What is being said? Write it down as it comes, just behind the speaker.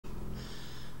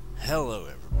Hello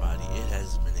everybody, it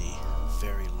has been a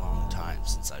very long time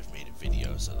since I've made a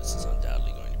video, so this is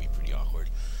undoubtedly going to be pretty awkward.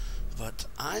 But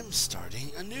I'm starting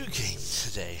a new game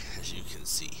today, as you can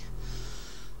see.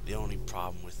 The only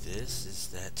problem with this is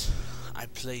that I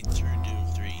played through Doom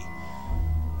 3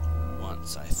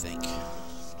 once, I think,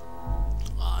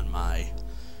 on my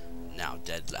now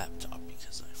dead laptop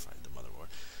because I fried the motherboard.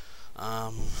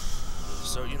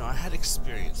 So, you know, I had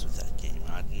experience with that game.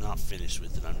 I'm not finished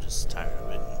with it, I'm just tired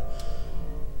of it.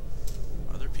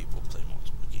 And other people play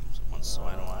multiple games at once, so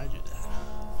why don't I do that?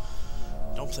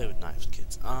 Don't play with knives,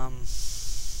 kids. Am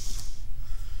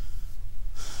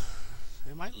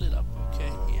I lit up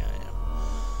okay? Yeah, I am.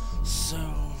 So,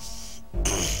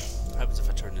 what happens if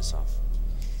I turn this off?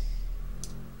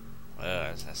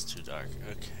 That's too dark.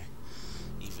 Okay.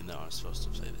 Even though I'm supposed to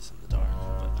play this in the dark,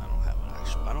 but I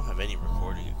don't have any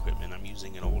recording equipment. I'm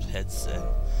using an old headset,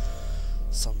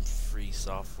 some free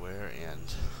software,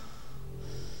 and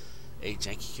a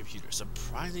janky computer.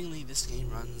 Surprisingly, this game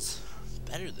runs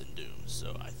better than Doom,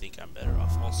 so I think I'm better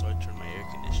off. Also, I turned my air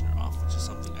conditioner off, which is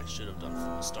something I should have done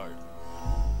from the start,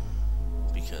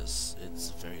 because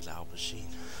it's a very loud machine.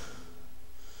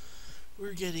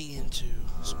 We're getting into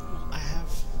school.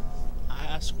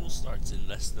 School starts in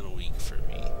less than a week for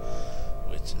me,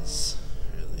 which is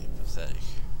really pathetic.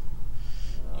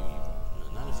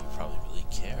 None of you probably really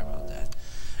care about that.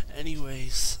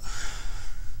 Anyways,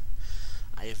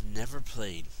 I have never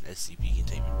played SCP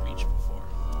Containment Breach before.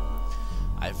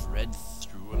 I've read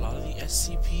through a lot of the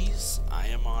SCPs. I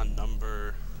am on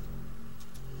number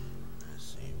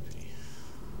SCP.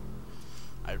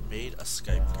 I made a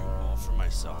Skype group all for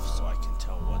myself so I can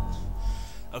tell what.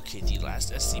 Okay, the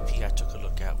last SCP I took a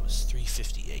look at was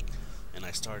 358, and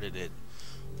I started at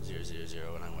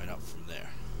 000 and I went up from there.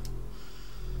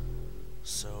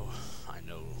 So, I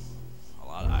know a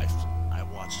lot. I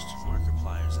watched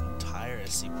Markiplier's entire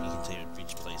SCP Containment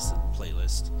Breach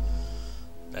playlist.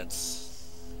 That's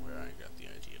where I got the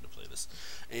idea to play this.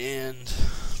 And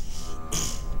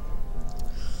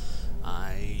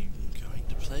I'm going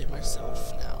to play it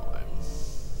myself now.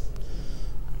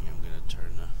 I'm going to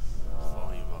turn the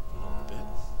volume up a little bit,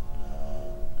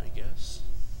 I guess.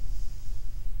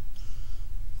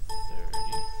 30.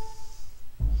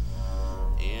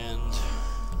 And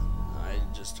I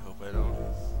just hope I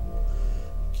don't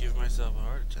give myself a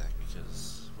heart attack,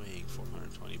 because weighing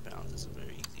 420 pounds isn't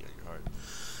very easy on your heart.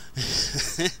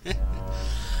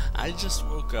 I just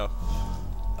woke up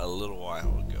a little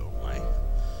while ago. My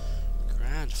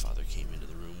grandfather came into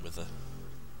the room with a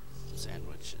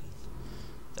sandwich, and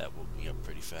that woke me up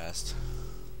pretty fast.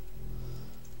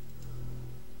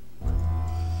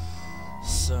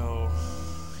 So,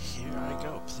 here I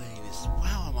go, playing this.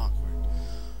 Wow, I'm awkward.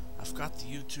 I've got the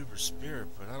YouTuber spirit,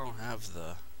 but I don't have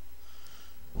the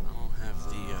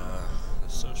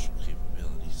social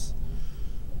capabilities.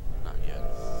 Not yet.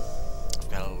 I've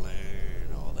got to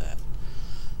learn all that.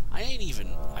 I ain't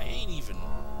even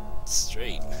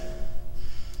straight.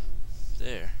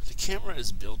 There. The camera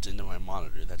is built into my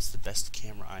monitor. That's the best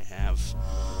camera I have.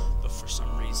 But for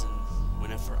some reason,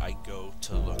 whenever I go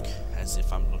to look as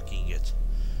if I'm looking at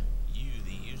you,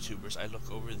 the YouTubers, I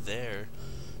look over there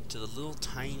to the little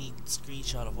tiny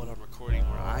screenshot of what I'm recording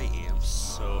where I am.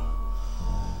 So,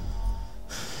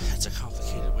 that's a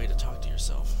complicated way to talk to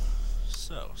yourself.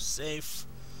 So, safe,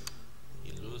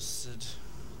 elucid.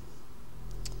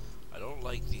 I don't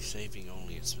like the saving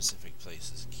only at specific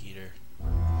places. Keter.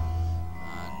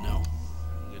 No.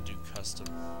 I'm gonna do custom.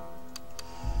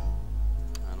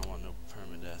 I don't want no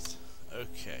permadeath.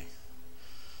 Okay.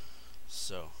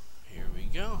 So, here we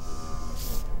go.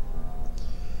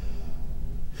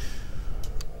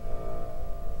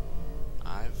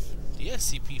 The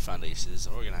SCP Foundation is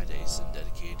an organization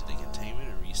dedicated to the containment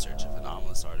and research of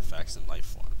anomalous artifacts and life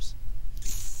forms.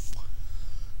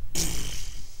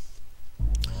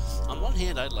 On one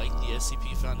hand, I like the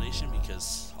SCP Foundation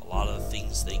because a lot of the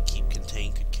things they keep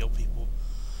contained could kill people,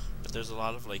 but there's a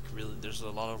lot of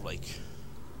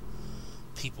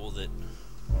people that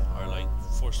are like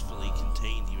forcefully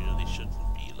contained even though they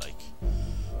shouldn't be, like,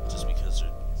 just because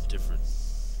they're different.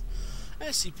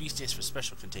 SCP stands for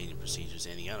Special Containment Procedures,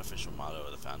 and the unofficial motto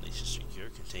of the Foundation is Secure,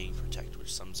 Contain, Protect,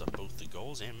 which sums up both the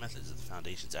goals and methods of the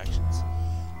Foundation's actions.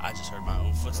 I just heard my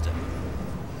own footstep.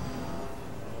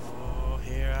 Oh,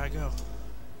 here I go.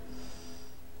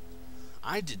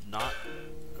 I did not...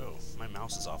 Oh, my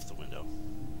mouse is off the window.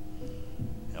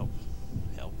 Help.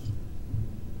 Help.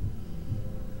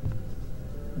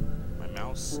 My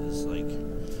mouse is like...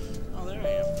 Oh, there I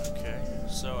am. Okay.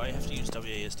 So I have to use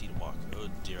WASD to walk. Oh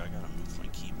dear, I gotta move my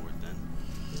keyboard then.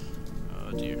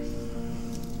 Oh dear.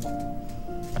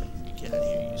 Get out of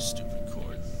here, you stupid.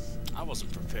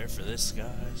 wasn't prepared for this,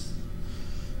 guys.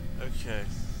 Okay.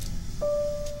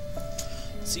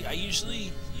 See, I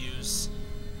usually use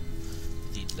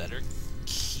the letter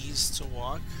keys to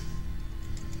walk.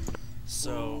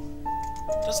 So,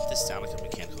 doesn't this sound like a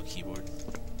mechanical keyboard?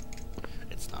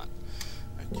 It's not.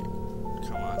 Okay,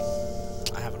 come on.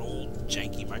 I have an old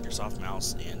janky Microsoft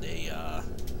mouse and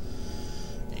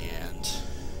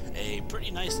a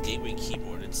pretty nice gateway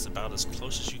keyboard. It's about as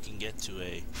close as you can get to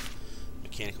a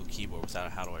mechanical keyboard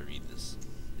without how do I read this?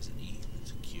 Is it E?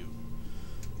 Is it Q?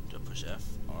 Do I push F?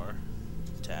 R?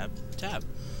 Tab? Tab.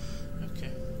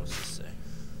 Okay, what's this say?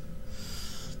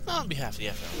 On behalf of the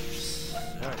FLers.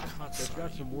 Alright, they've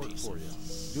got some work for you.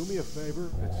 Do me a favor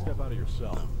and step out of your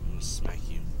cell. No, I'm gonna smack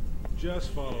you. Just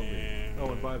follow me.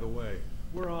 Oh, and by the way,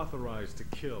 we're authorized to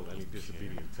kill any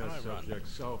disobedient test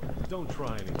subjects, so don't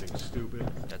try anything stupid.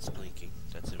 That's blinking.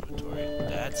 That's inventory.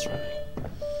 That's right.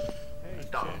 Hey,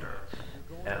 Doctor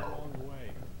L.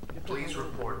 Get Please the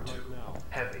report to right now.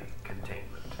 heavy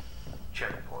containment.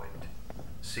 Checkpoint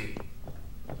C.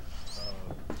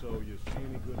 So you see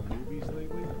any good movies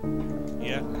lately?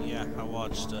 Yeah, I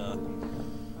watched, Yeah?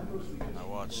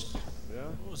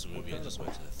 what was the movie I just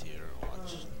went to the theater and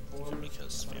watched?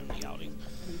 Because family outing.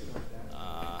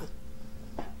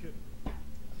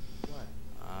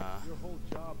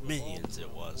 Minions it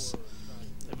was.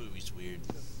 That movie's weird.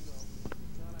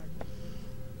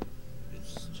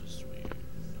 It's just weird.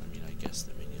 I mean, I guess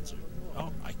the Minions are...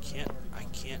 Oh, I can't.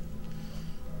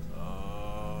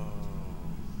 Oh.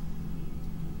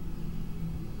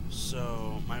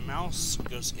 So, my mouse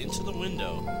goes into the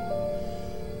window,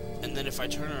 and then if I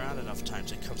turn around enough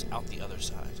times, it comes out the other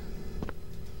side.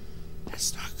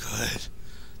 That's not good.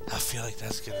 I feel like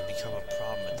that's going to become a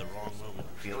problem at the wrong moment.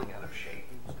 Feeling out of shape?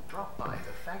 Drop by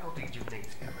the faculty gymnasium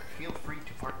and feel free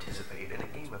to participate in a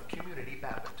game of community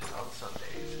badminton on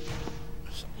Sundays.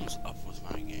 Something's up with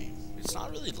my game. It's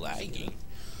not really lagging.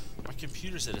 My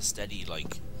computer's at a steady,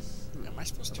 like... Am I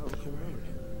supposed to be over?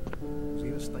 Was he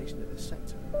in a station at this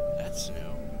sector? That's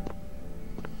new.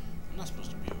 I'm not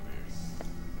supposed to be over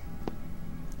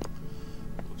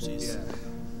here. Oopsies.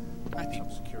 Yeah. Hi, people.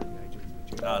 Security agent.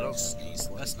 Don't sneeze.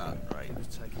 That's not right. He was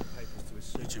taking papers to his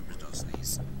suit. YouTubers don't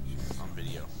sneeze on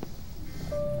video.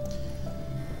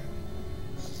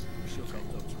 We shook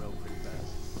old Dr. L pretty bad.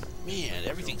 Man,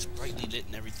 everything's brightly lit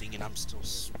and everything, and I'm still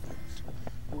spooked.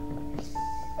 Come on.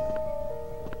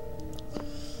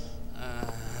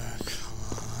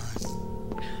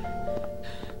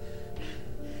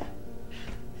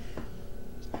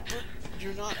 But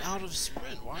you're not out of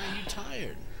sprint. Why are you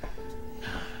tired?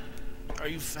 Are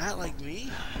you fat like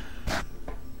me?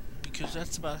 Because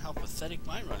that's about how pathetic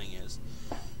my running is.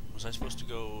 Was I supposed to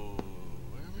go...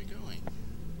 Where am I going?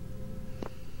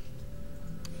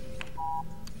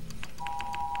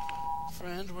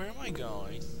 Friend, where am I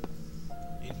going?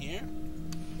 In here?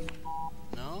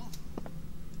 No?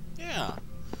 Yeah.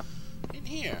 In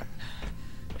here.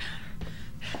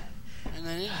 And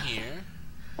then in here.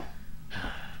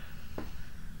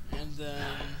 And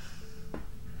then...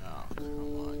 Oh, come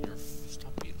on,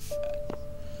 stop being fat.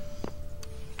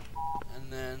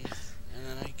 And then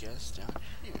I guess down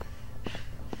here.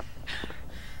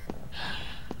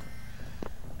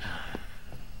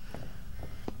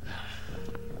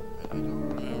 I don't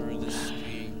remember this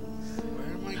being...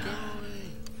 Where am I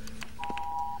going?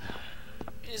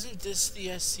 Isn't this the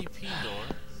SCP door?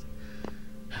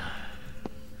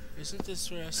 Isn't this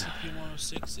where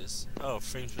SCP-106 is? Oh,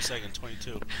 frames per second,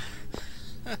 22.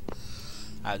 I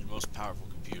have the most powerful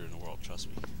computer in the world, trust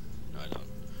me. No, I don't.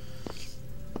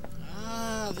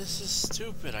 Ah, this is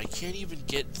stupid. I can't even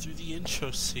get through the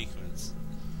intro sequence.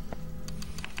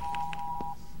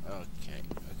 Okay,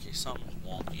 something's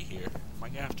wonky here. Am I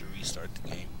gonna have to restart the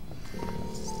game?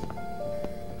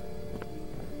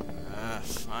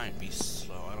 Fine, be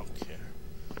slow, I don't care.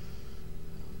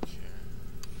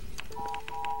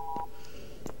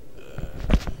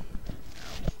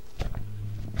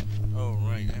 Oh,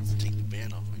 right, I have to take the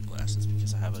band off my glasses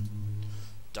because I have a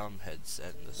dumb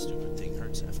headset and the stupid thing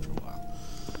hurts after a while.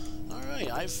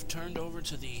 Alright, I've turned over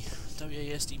to the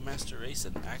WASD Master Race,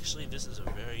 and actually this is a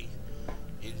very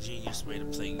ingenious way to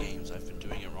play games. I've been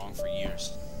doing it wrong for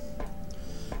years.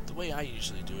 The way I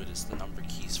usually do it is the number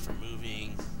keys for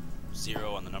moving,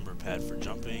 0 on the number pad for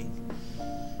jumping,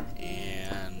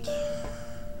 and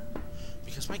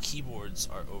because my keyboards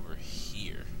are over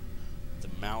here, the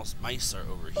mice are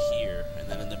over here, and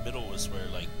then in the middle is where,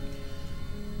 like,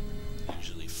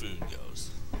 usually food goes.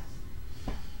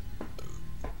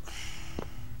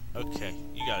 Okay,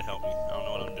 you gotta help me. I don't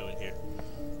know what I'm doing here.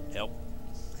 Help.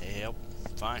 Hey, help.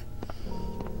 Fine.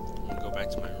 I'm gonna go back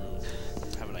to my room.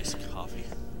 Have a nice coffee.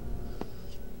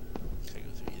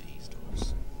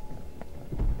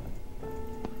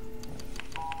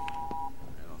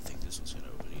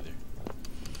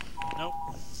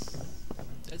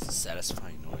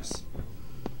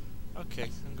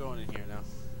 Okay, I'm going in here now.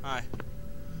 Hi.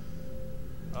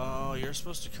 Oh, you're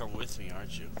supposed to come with me,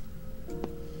 aren't you?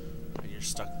 And you're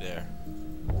stuck there.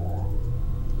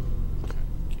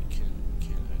 Okay,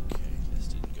 this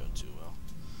didn't go too well.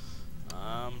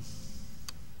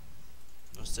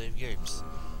 No save games.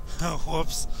 Oh,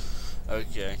 whoops.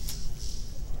 Okay.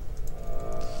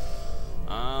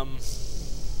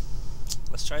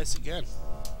 Let's try this again.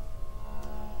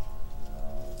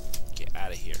 Get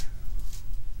out of here.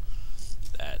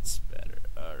 That's better.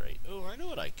 Alright. Oh, I know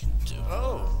what I can do.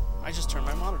 Oh! I just turned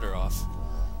my monitor off.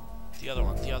 The other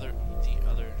one. The other.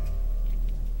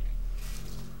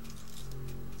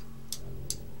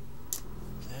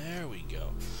 There we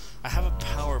go. I have a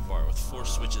power bar with 4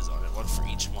 switches on it, one for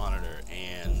each monitor,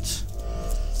 and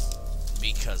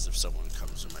because if someone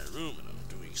comes in my room and I'm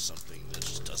doing something that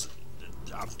just doesn't,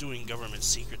 I'm doing government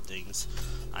secret things,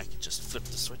 I can just flip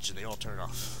the switch and they all turn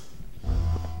off.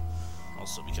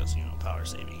 Also because, you know, power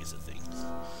saving is a thing.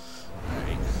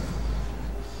 Alright.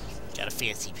 Got a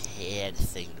fancy pad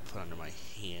thing to put under my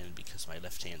hand because my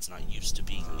left hand's not used to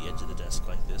being on the edge of the desk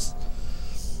like this.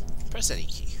 Press any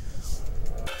key.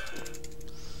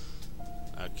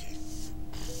 Okay.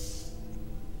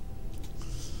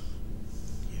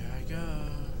 Here I go.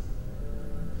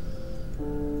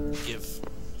 Give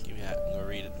me that and go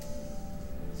read it.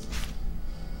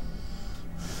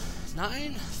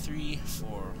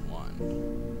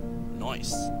 9341.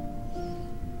 Nice.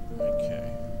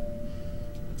 Okay.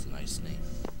 That's a nice name.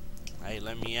 Hey,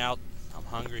 let me out. I'm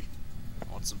hungry. I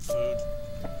want some food.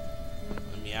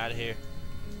 Let me out of here.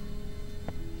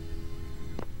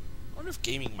 I wonder if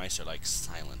gaming mice are like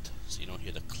silent, so you don't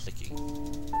hear the clicking.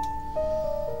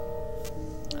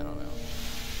 I don't know.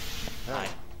 Hi.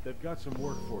 They've got some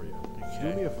work for you. Okay.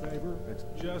 Do me a favor, it's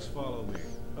just follow me.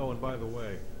 Oh, and by the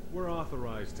way, we're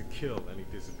authorized to kill any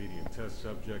disobedient test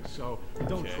subjects, so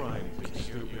don't try anything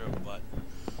stupid. You're a butt.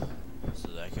 So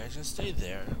that guy can stay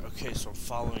there. Okay, so I'm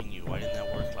following you. Why didn't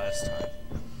that work last time?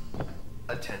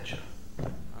 Attention.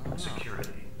 Oh.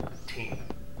 Security. Team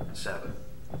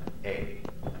 7A.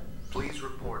 Please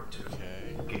report to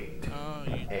Gate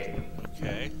A.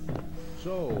 Okay.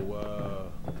 So,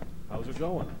 how's it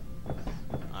going?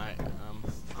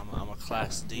 I'm a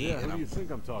Class D. Yeah, and who do you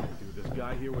think I'm talking to? This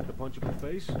guy here with the punchable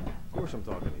face? Of course I'm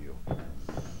talking to you.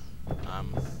 I'm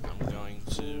going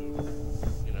to,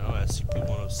 you know,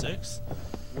 SCP-106.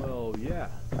 Well, yeah.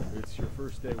 It's your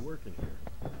first day working here.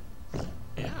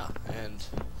 Yeah, and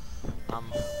I'm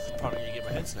probably gonna get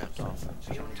my head snapped off.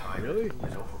 Really?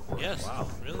 Yes. Wow.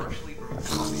 Really?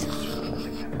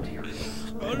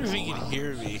 I wonder if he can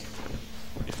hear me.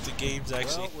 If the game's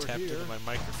actually tapped into my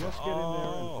microphone. Just get in there and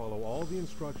follow all the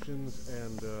instructions,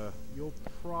 and you'll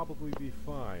probably be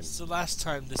fine. So last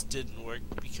time this didn't work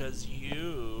because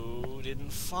you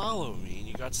didn't follow me and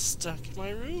you got stuck in my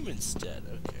room instead.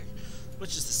 Okay.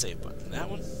 Which is the save button? That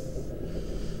one?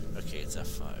 Okay, it's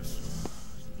F5.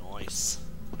 Nice.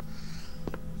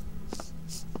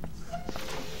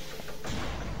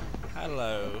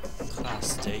 Hello,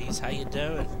 Class D's. How you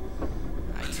doing?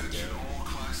 How you doing?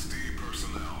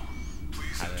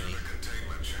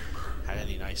 Had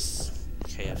any nice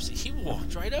KFC? He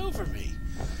walked right over me.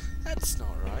 That's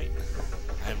not right.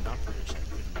 I am not British. I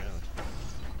live in Maryland.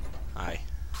 Hi.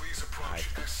 Please approach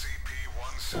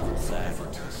SCP-173 for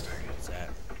testing. What's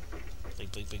that?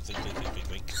 Blink, blink, blink, blink, blink, blink, blink,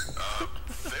 blink.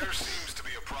 There seems to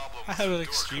be a problem I have an with the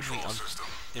door extremely control system.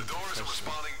 The door isn't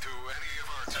responding to any of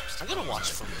our attempts to I'm gonna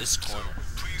watch from this corner.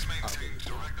 Please maintain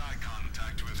direct eye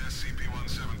contact with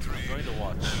SCP-173. I'm going to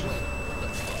watch.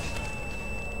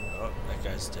 Oh, that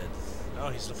guy's dead. Oh,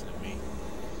 he's looking at me.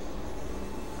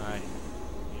 Hi.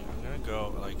 Yeah, I'm gonna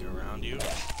go, like, around you.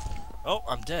 Oh,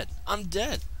 I'm dead. I'm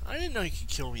dead! I didn't know you could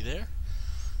kill me there.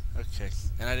 Okay.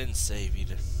 And I didn't save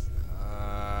either.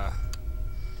 I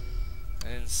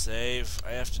didn't save.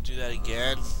 I have to do that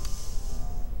again.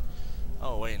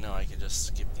 Oh, wait, no, I can just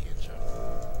skip the intro.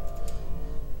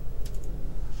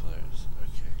 Polaris.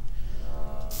 Okay.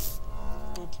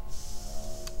 Boop.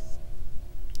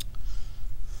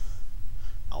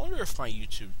 I wonder if my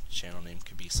YouTube channel name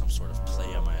could be some sort of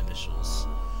play on my initials,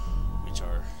 which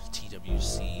are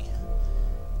TWC,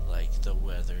 like the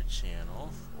Weather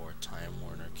Channel, or Time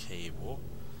Warner Cable,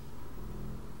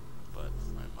 but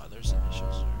my mother's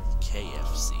initials are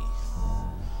KFC,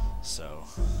 so,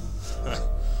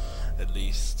 at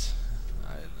least,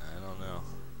 I don't know.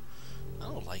 I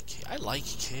like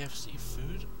KFC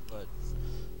food, but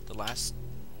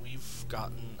we've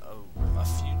gotten a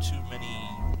few too many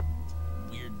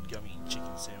weird gummy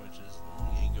chicken sandwiches, and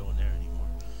we ain't going there anymore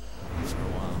for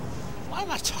a while. Why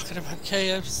am I talking about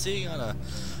KFC on a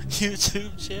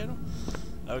YouTube channel?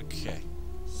 Okay,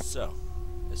 so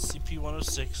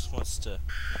SCP-106 wants to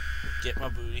get my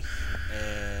booty,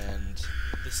 and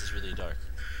this is really dark.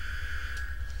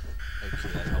 Okay,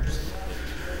 that helps a little bit.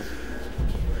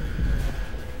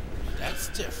 That's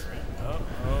different. Oh,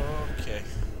 okay.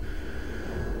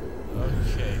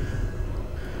 Okay.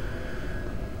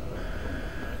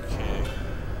 Okay.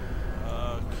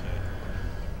 Okay.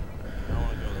 I don't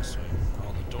want to go this way.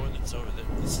 Oh, the door that's over there.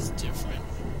 This is different.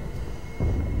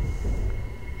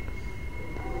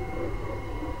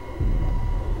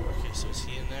 Okay, so is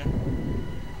he in there?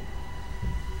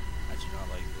 I do not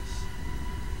like this.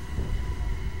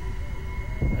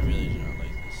 I really do not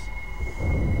like this.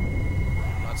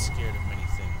 I'm not scared of many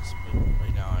things, but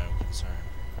right now I am concerned.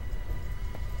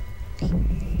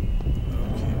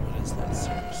 Okay, what is that,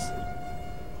 seriously?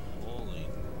 Holy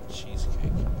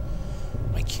cheesecake.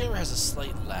 My camera has a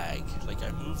slight lag. Like,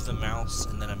 I move the mouse,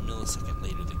 and then a millisecond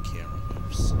later the camera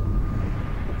moves.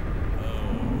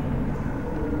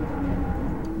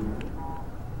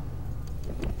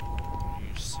 Are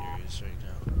you serious right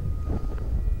now?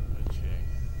 Okay.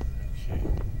 Okay.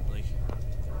 Like...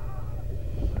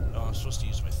 Oh, I'm supposed to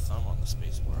use my thumb on the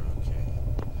spacebar. Okay.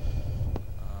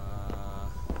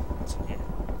 What's in here?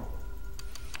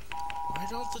 Why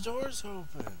don't the doors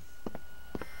open?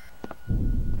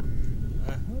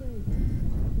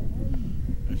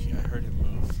 Okay, I heard him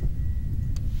move.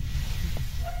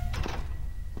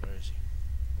 Where is he?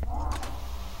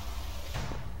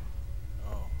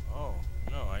 Oh,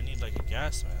 no, I need like a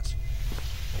gas mask.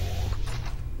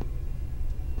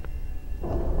 I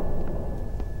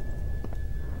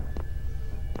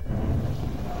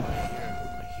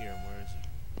hear him, where is he?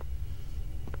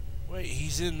 Wait,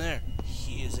 he's in there.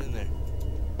 He is in there.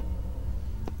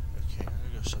 Okay, I'm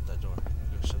gonna go shut that door.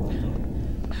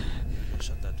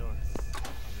 Shut that door.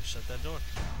 Shut that door.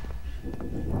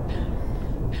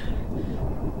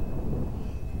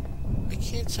 I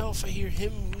can't tell if I hear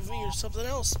him moving or something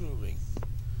else moving.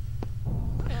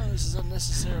 Oh, this is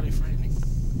unnecessarily frightening.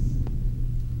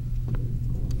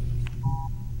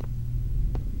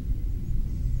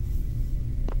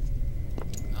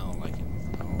 I don't like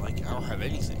it. I don't have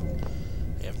anything.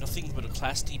 I have nothing but a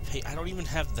Class D pay. I don't even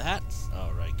have that.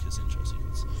 Oh, right, because intro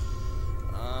sequence.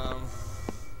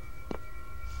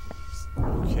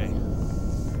 Okay.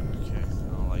 Okay, I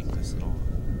don't like this at all.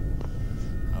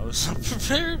 I was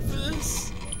unprepared for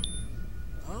this.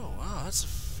 Oh, wow, that's a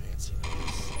fancy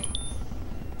noise.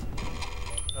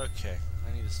 Okay,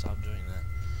 I need to stop doing that.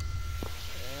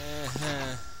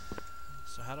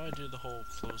 So how do I do the whole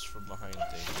close from behind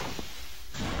thing?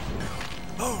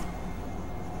 Oh!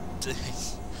 Dang.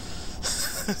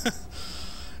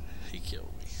 He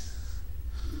killed me.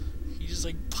 He just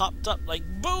like popped up like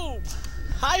boom!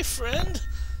 Hi, friend!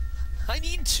 I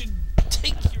need to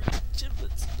take your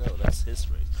giblets. No, that's his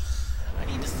phrase. I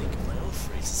need to think of my own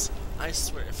phrases. I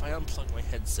swear, if I unplug my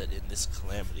headset in this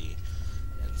calamity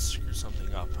and screw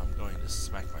something up, I'm going to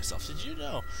smack myself. Did you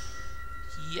know?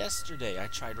 Yesterday I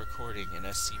tried recording an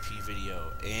SCP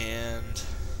video and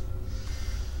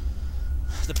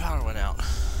the power went out.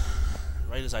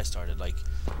 Right as I started, like,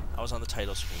 I was on the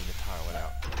title screen, the power went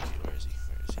out. Okay, where is he?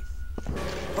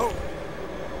 Oh!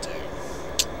 Dang.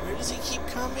 Where does he keep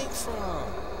coming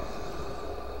from?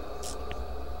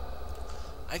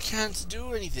 I can't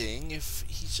do anything if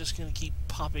he's just gonna keep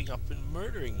popping up and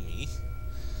murdering me.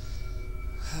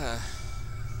 I'm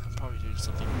probably doing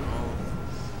something wrong.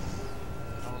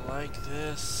 I don't like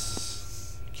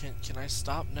this. Can I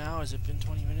stop now? Has it been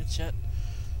 20 minutes yet?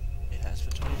 It has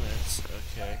been 20 minutes.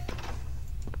 Okay.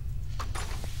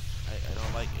 I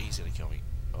don't like... He's gonna kill me.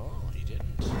 Oh, he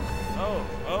didn't. Oh!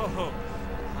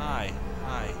 Hi.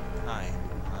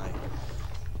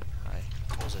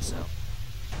 What was that sound?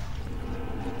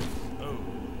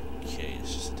 Okay,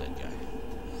 it's just a dead guy.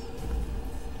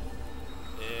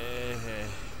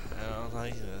 I don't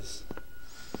like this.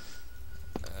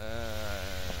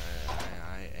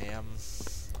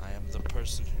 I am the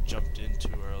person who jumped in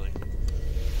too early.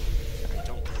 I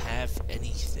don't have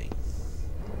anything.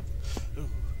 Ooh,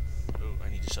 I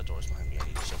need to shut doors behind me.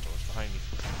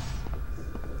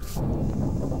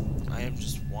 I am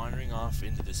just wandering off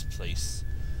into this place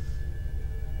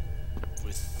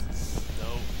with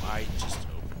no... I just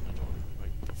opened the door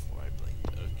right before I blinked.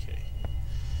 Okay.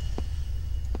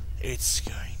 It's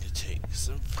going to take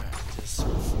some practice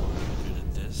before I'm good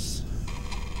at this.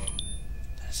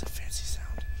 That's a fancy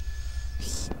sound.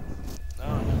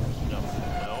 No.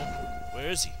 Where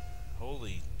is he?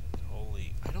 Holy.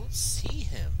 I don't see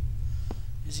him.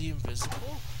 Is he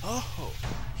invisible? Oh,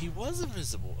 he was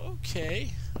invisible.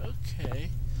 Okay. I'm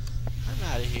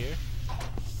out of here.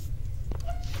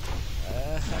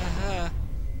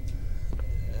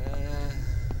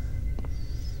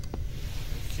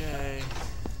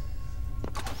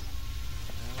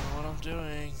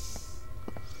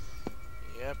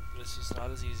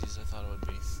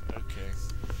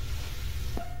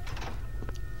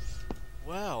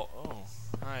 Wow. Oh,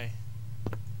 hi.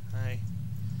 Hi.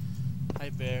 Hi,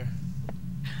 bear.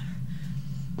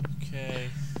 Okay.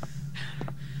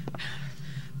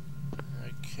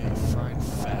 Okay, fine,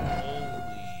 fat.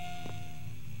 Holy.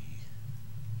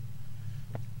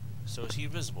 So is he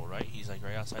invisible, right? He's like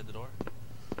right outside the door?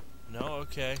 No?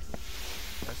 Okay.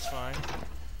 That's fine.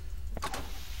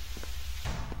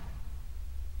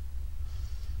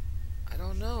 I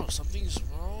don't know. Something's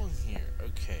wrong here.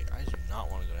 Okay, I do not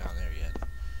want to go down there yet.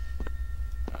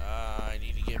 I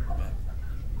need to get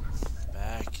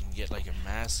back and get like a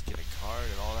mask and a card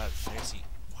and all that fancy.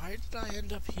 Why did I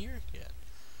end up here again?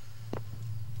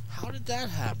 How did that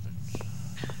happen?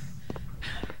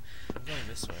 I'm going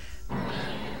this way.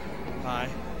 Hi,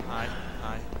 hi,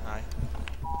 hi, hi.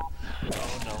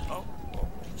 Oh no. Oh,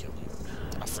 he killed him.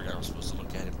 I forgot I was supposed to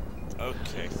look at him.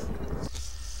 Okay.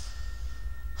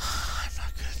 I'm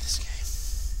not good at this game.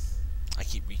 I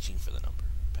keep reaching for the number.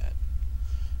 Bad.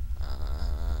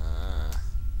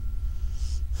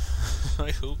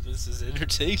 I hope this is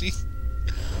entertaining.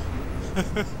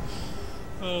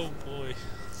 Oh boy.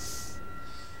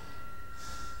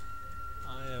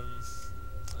 I'm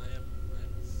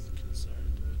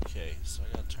concerned. Okay, so I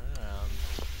gotta turn around.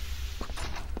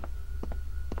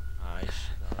 I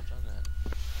should not have done that.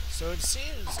 So it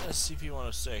seems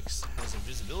SCP-106 has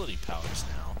invisibility powers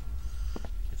now,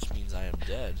 which means I am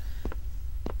dead.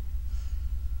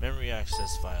 Memory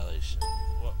access violation.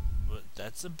 What?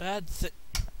 That's a bad thing.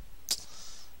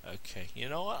 Okay, you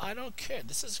know what? I don't care.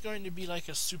 This is going to be like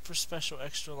a super special,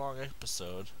 extra long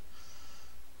episode.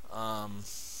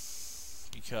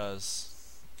 Because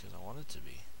I want it to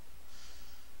be.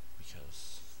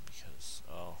 Because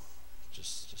oh,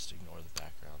 just ignore the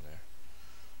background there.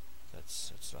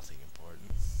 That's nothing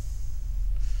important.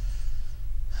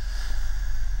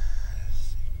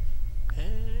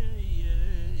 Hey, yeah,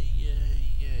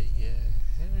 hey, yeah.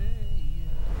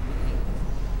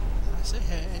 I say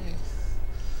hey.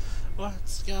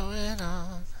 What's going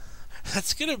on?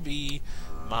 That's gonna be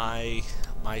my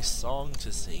song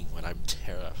to sing when I'm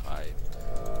terrified.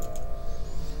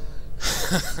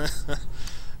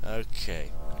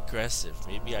 Okay, aggressive.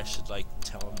 Maybe I should like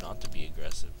tell him not to be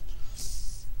aggressive.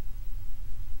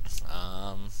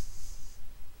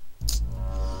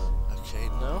 Okay,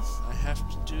 no, I have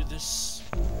to do this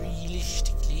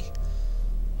realistically.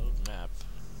 Load map.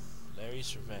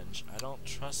 Larry's Revenge. I don't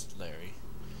trust Larry.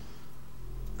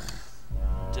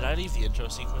 Did I leave the intro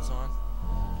sequence on?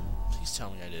 Please tell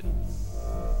me I didn't.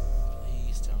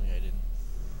 Please tell me I didn't.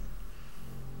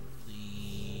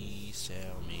 Please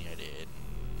tell me I didn't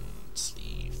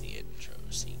leave the intro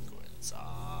sequence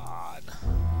on.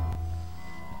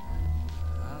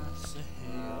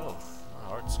 Oh, my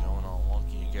heart's going all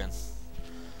wonky again.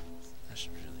 I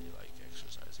should really like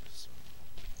exercising some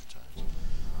time.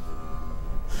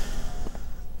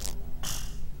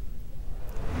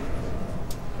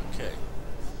 Okay.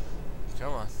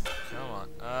 Come on.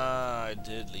 I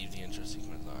did leave the intro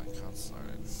sequence on. Can't start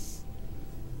it.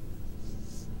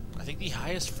 I think the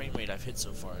highest frame rate I've hit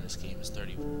so far in this game is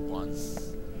 31.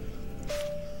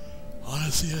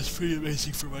 Honestly, that's pretty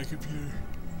amazing for my computer.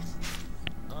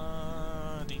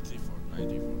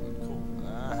 D349, cool.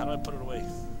 How do I put it away?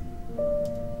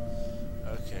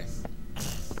 Okay.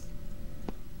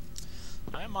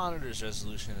 My monitor's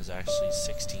resolution is actually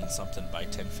 16 something by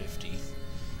 1050,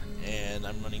 and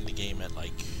I'm running the game at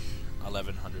like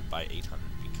 1100 by 800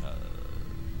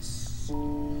 because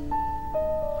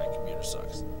my computer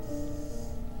sucks.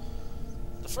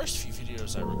 The first few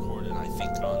videos I recorded, I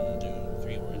think on Doom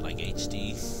 3 were like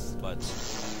HD, but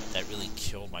that really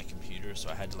killed my computer, so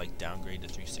I had to like downgrade to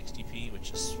 360p,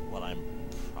 which is what I'm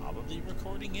probably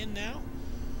recording in now.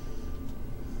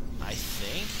 I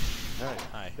think. Hey,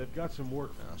 Hi. they've got some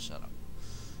work. Oh, shut up.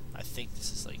 I think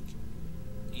this is like,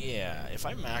 yeah, if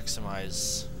I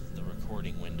maximize the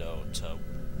recording window to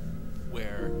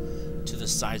the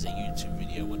size a YouTube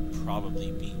video would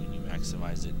probably be when you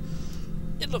maximize it,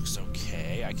 it looks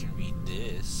okay. I can read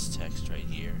this text right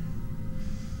here.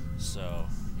 So,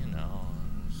 you know,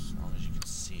 as long as you can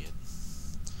see it.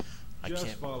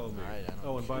 Just follow me.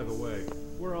 Oh, and by the way,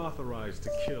 we're authorized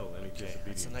to kill any disobedient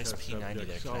that's a nice test P90 subject,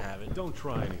 there. Can so I have it? don't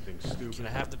try anything stupid. Can I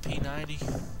have the P90?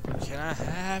 Can I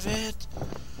have it?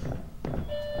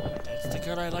 That's the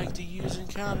gun I like to use in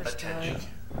Counter-Strike. Attention.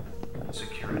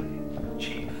 Security.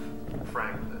 Chief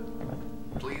Franklin.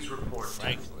 Please report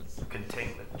Franklin. to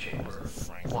Containment Chamber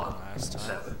Franklin last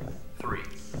time.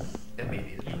 173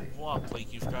 immediately. You walk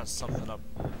like you've got something up.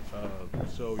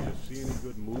 So you see any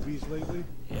good movies lately?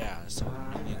 Yeah, so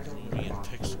movie in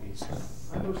Pixels.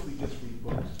 I mostly just read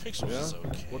books. Pixels is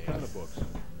okay. What kind of books?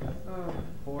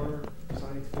 Horror, science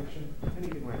science fiction,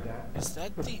 anything like that. Is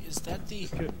that the Just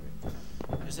kidding me.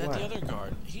 the other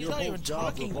guard? He's Your not whole even job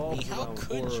talking to me. revolves How around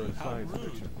could horror you? and How science rude.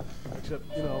 fiction.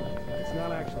 Except, you know, it's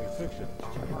not actually fiction.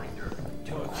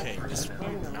 Okay, this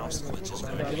weird mouse glitch is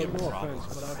going to be a No problem.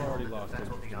 offense, but I've already lost That's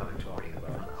what interest the in what we're talking auditorium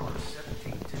about. from hours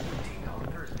 17 to 18 on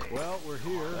Thursday. Well, we're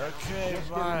here. Okay, Just get in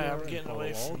bye. there I'm and getting follow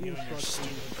away all from the you and your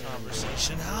instructions stupid and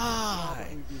conversation. you'll Hi.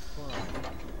 probably be fine.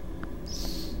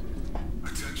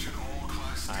 Attention all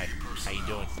Class D Hi. How personnel. you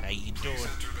doing? How you Please doing?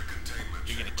 enter the containment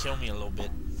You're gonna kill me a little bit.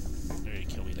 You're gonna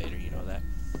kill me later. You know that.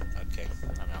 Okay,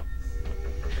 I'm out.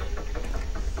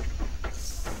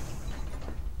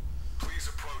 Please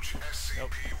approach Nope.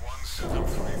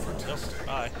 SCP-173 for Nope. testing.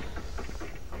 Bye.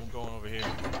 I'm going over here.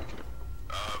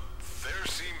 There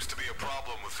seems to be a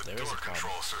problem with the There is door a problem.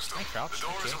 control system. I crouched, The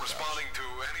door I isn't can't responding to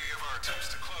any of our attempts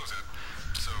to close it.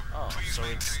 So Oh, please so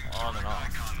it's maintain on and direct off.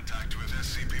 eye contact with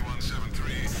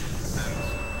SCP-173 and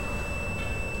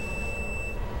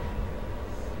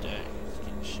Dang, it's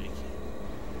getting shaky.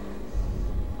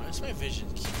 Why does my vision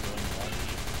keep going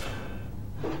wonky?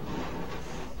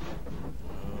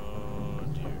 Oh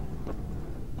dear.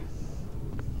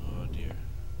 Oh dear.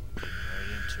 Getting right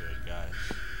into it, guys.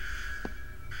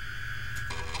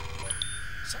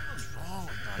 Something's wrong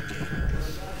with my game.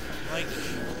 Like...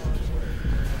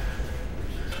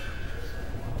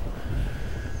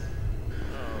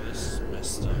 Oh, this is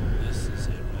messed up. This is a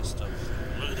messed up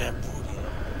thing. Look at that booty.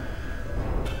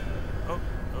 Oh,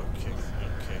 okay,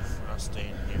 okay. We're not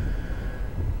staying here.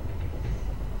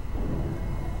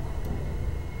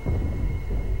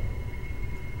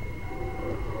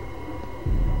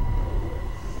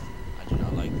 I do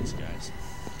not like this, guys.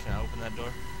 Can I open that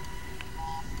door?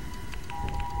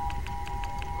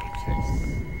 Okay.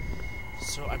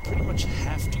 So I pretty much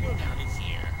have to go down in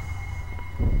here.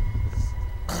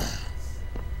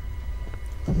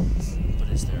 But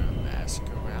is there a mask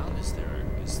around? Is there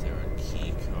a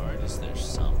key card? Is there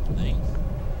something?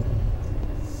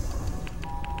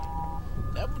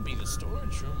 That would be the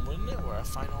storage room, wouldn't it? Where I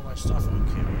find all my stuff.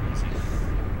 Okay, where is he?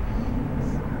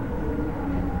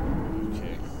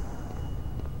 Okay.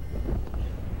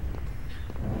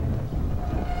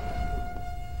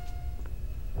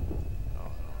 Oh, I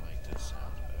don't like this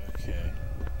sound. Okay.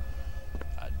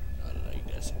 I do not like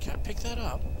this. Can I pick that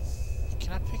up?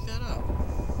 Can I pick that up?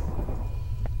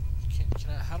 Can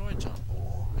I? How do I jump?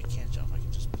 I can't jump. I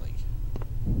can just blink.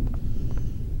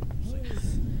 Blink.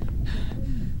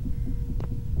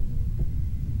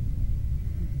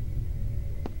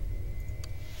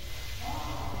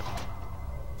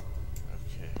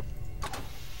 Okay.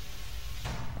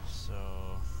 So.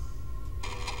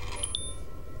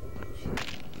 Okay.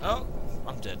 Oh,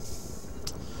 I'm dead.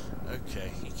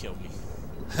 Okay, he killed me.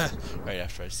 Right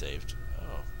after I saved.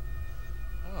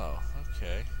 Oh,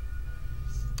 okay.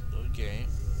 Little game.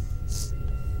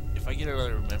 If I get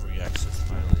another memory access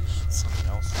violation, something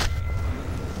else.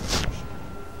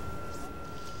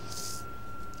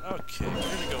 Okay, we're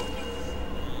gonna go.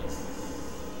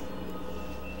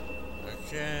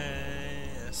 Okay,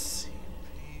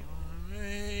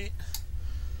 SCP-108.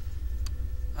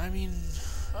 I mean,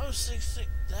 066.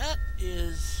 That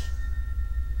is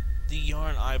the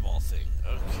yarn eyeball thing.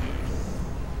 Okay.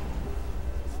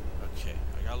 Okay,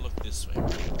 I gotta look this way.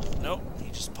 Nope, he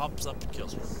just pops up and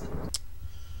kills me.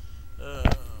 I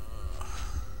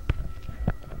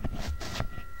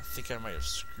think I might have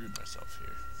screwed myself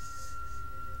here.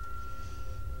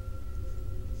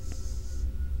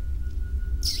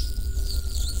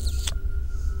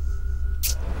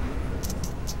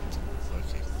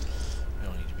 Okay, we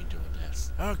don't need to be doing that.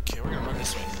 Okay, we're gonna run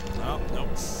this way. Oh, nope.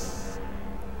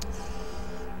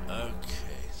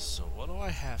 Okay, so what do I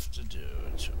have to do?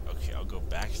 Okay, I'll go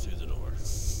back through the door.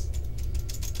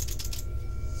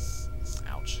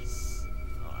 Ouch.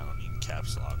 Oh, I don't need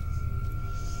caps lock.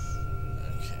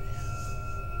 Okay.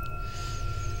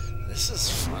 This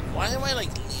is fun. Why am I, like,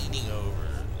 leaning over?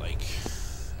 Like,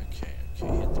 okay,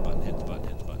 hit the button, hit the button,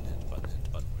 hit the button, hit the button, hit the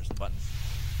button. Where's the button?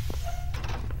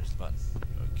 Where's the button?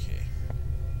 Okay.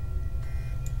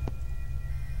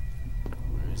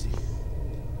 Where is he?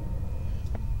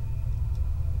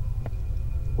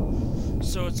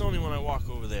 So it's only when I walk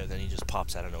over there that he just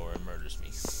pops out of nowhere and murders me.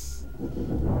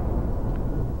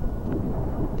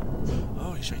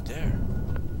 Oh, he's right there.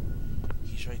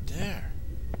 He's right there.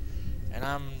 And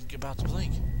I'm about to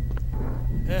blink.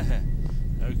 Okay,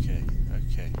 okay.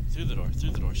 Through the door,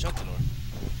 shut the door.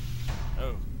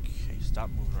 Okay, stop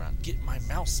moving around. Get my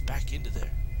mouse back into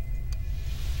there.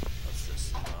 What's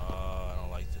this? Oh, I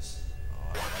don't like this. Oh,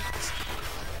 I don't like this.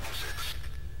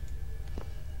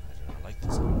 I do not like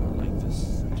this. I do not like this.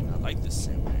 I do not like this,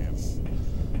 Sam.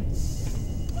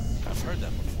 I've heard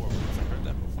that before. Where have I heard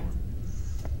that before?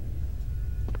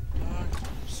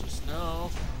 No.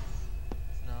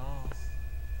 No.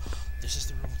 This is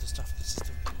the room with the stuff. This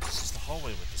is the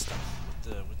hallway with the stuff.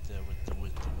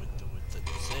 With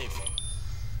the safe.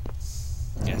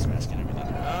 Gas mask and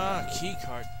everything. Ah, key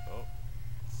card. Oh.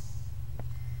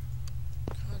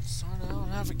 God, son, I don't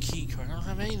have a key card. I don't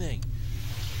have anything.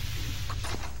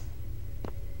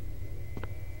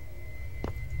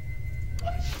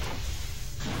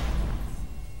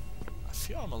 I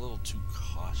feel I'm a little too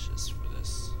cautious for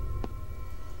this.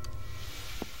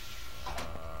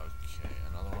 Okay,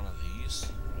 another one of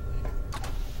these. Really?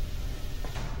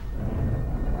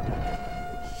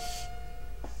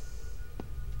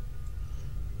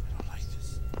 I don't like this.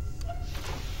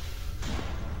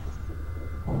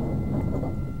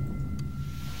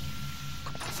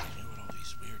 If I knew what all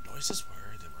these weird noises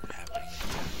were that were happening in the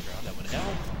background, that would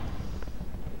help.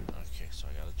 Okay, so I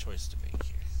got a choice to make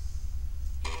here.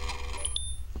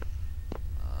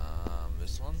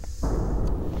 This one.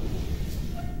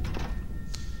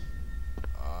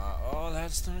 Oh,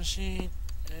 that's the machine.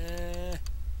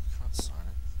 Can't sign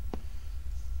it.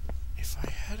 If I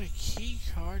had a key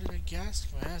card and a gas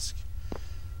mask,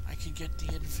 I could get the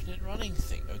infinite running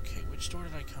thing. Okay, which door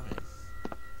did I come in?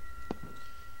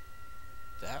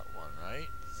 That one, right?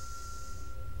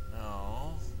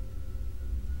 No.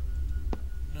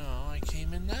 No, I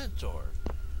came in that door.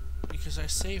 Because I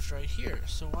saved right here.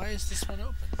 So why is this one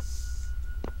open?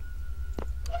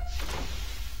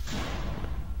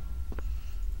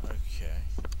 Okay.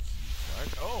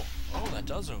 Keycard. Oh! Oh, that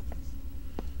does open.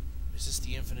 Is this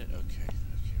the infinite? Okay.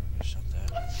 Okay, we're gonna shut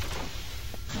that.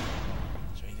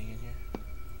 Is there anything in here?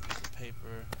 Piece of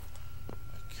paper.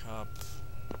 A cup.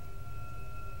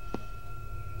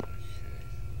 Okay.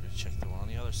 We're gonna check the one on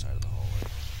the other side of the hallway.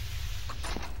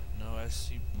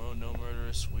 No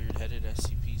murderous, weird-headed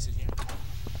SCPs in here.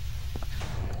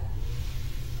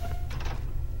 I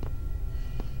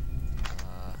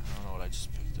don't know what I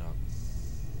just picked up.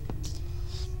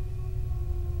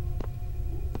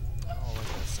 I don't like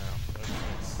that sound. Okay,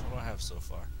 what do I have so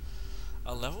far?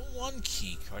 A level 1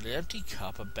 key card, an empty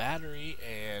cup, a battery,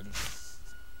 and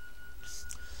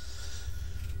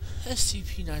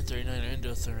SCP-939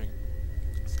 endothermic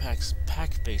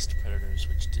pack-based predators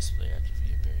which display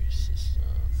atrophy of various systems.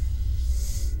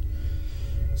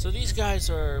 So these guys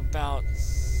are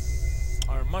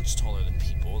much taller than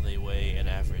people. They weigh an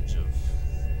average of,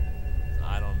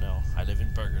 I don't know. I live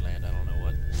in Burgerland. I don't know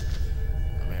what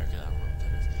America. I don't know what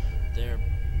that is. They're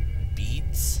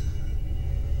beads.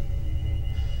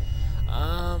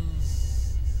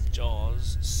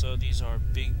 Jaws. So these are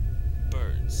big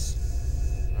birds,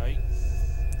 right?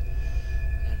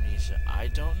 Amnesia. I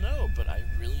don't know, but I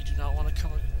really do not want to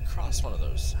come across one of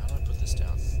those. How do I put this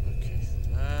down? Okay.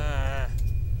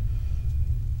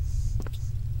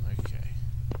 Okay.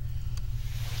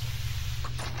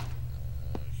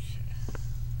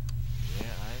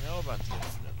 Yeah, I know about the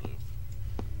infinite loop.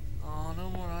 Oh, no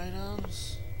more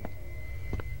items?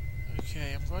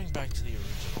 Okay, I'm going back to the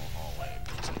original hallway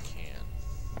because I can.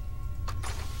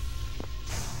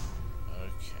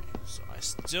 Okay, so I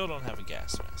still don't have a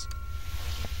gas mask.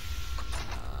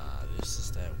 This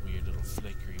is that weird little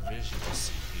flickery vision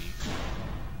SCP.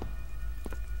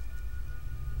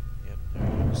 Yep, there it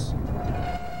goes.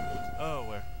 Oh,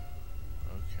 where?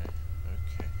 Okay,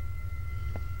 okay.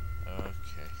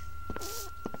 Okay.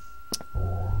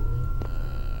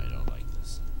 I don't like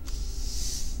this.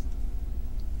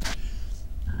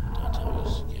 Don't tell me you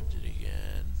skipped it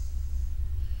again.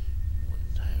 One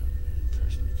time in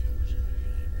person comes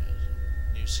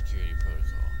new security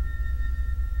protocol.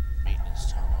 Maintenance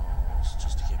tunnels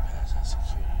just to get past that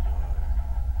security door.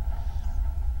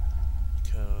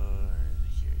 Code and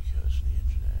security codes for the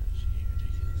internet. It's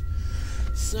ridiculous.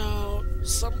 So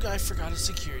some guy forgot a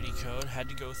security code, had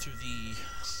to go through the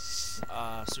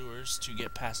sewers to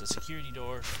get past a security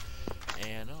door,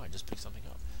 and oh, I just picked something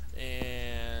up.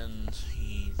 And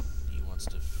he wants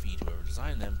to feed whoever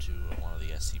designed them to one of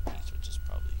the SCPs, which is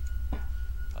probably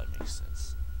makes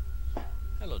sense.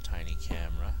 Hello, tiny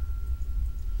camera.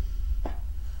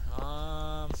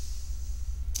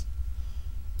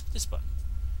 This button.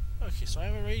 Okay, so I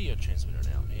have a radio transmitter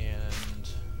now, and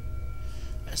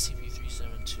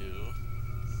SCP-372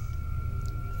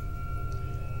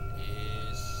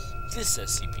 is this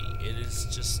SCP. It is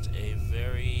just a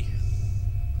very...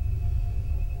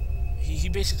 He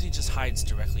basically just hides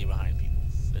directly behind people.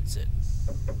 That's it.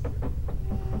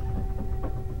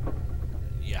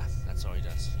 Yeah, that's all he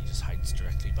does. He just hides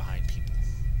directly behind people.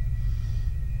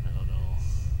 I don't know.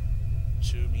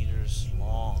 2 meters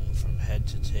long from head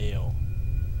to tail.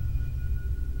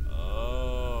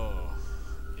 Oh.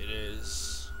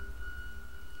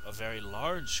 a very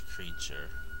large creature.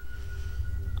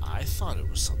 I thought it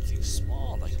was something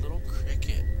small, like a little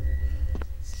cricket.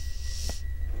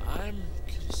 I'm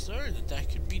concerned that that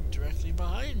could be directly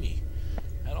behind me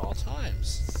at all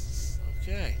times.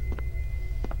 Okay.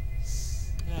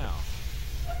 Now,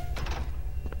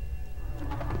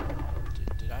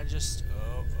 did I just...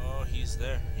 Oh, he's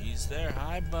there. He's there.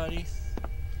 Hi, buddy.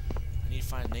 I need to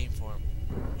find a name for him.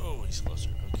 Oh, he's closer.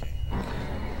 Okay.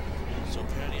 So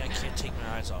apparently I can't take my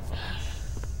eyes off of him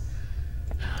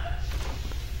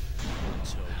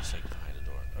until he's like behind the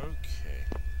door. Okay.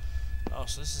 Oh,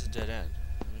 so this is a dead end.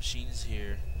 The machine's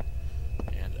here.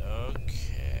 And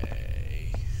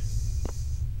okay.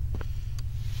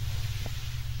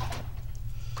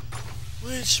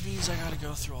 Which means I gotta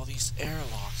go through all these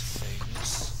airlock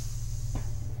things.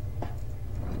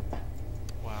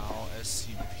 While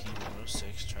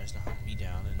SCP-106 tries to hunt me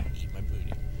down and eat my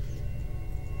booty.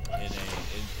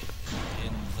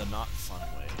 In the not fun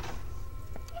way.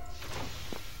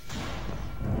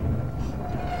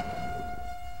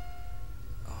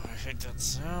 Oh, I hate that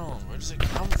sound. Where does it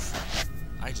come from?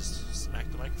 I just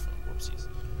smacked the microphone. Whoopsies.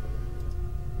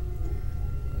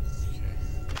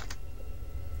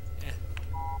 Okay.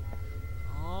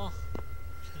 Oh,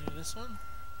 can I do this one?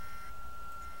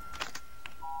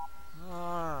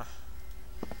 Ah.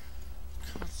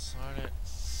 God darn it.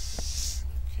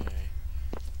 Okay.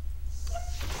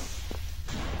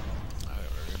 Alright,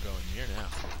 we're gonna go in here now.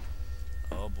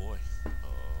 Oh boy. Oh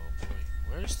boy.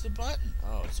 Where's the button?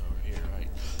 Oh, it's over here,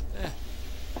 right?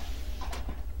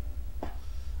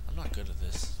 I'm not good at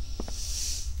this.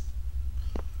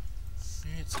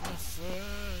 It's my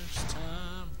first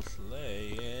time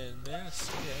playing this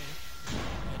game.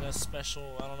 And a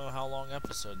special, I don't know how long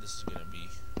episode this is gonna be.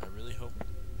 I really hope...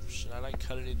 Should I like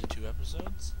cut it into 2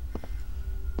 episodes?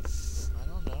 I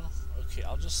don't know. Okay,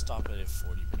 I'll just stop it at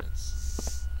 40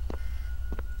 minutes.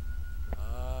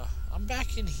 I'm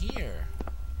back in here.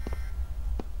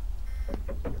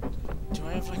 Do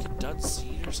I have like a dud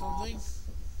seat or something?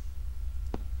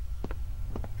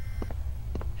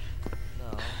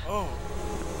 No. Oh!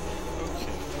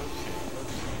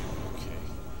 Okay.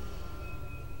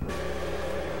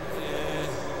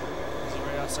 Is he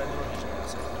right outside the door? He's right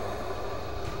outside the door.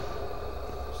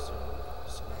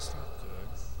 So that's not good.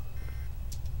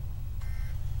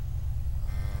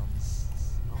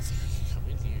 I don't think he can come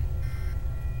in here.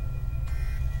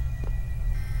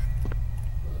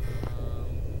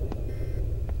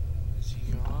 Is he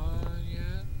gone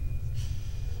yet?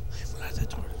 I'm glad that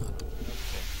door is not open.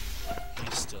 Okay.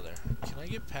 He's still there. Can I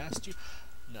get past you?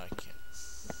 No, I can't.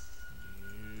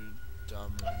 You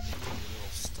dumb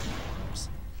little stun arms.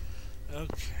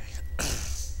 Okay.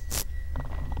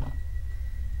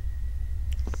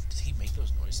 Did he make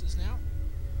those noises now?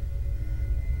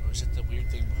 Or is it the weird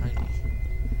thing behind me?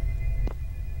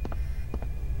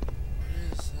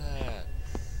 What is that?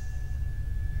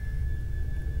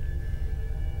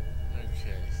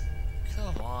 Okay.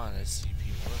 Come on,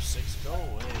 SCP-106, go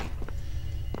away.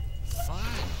 Fine,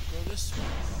 I'll go this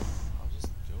way. I'll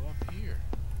just go up here.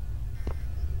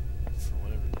 For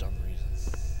whatever dumb reason.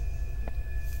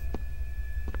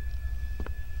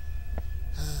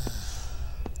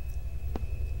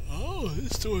 Oh,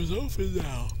 this door's open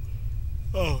now.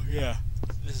 Oh, yeah.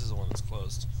 This is the one that's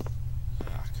closed.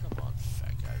 Ah, come on,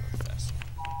 fat guy, run faster.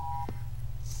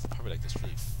 Probably like this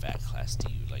really fat class D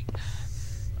who, like,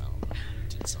 I don't know,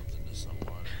 did something to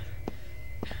someone.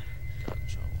 Got in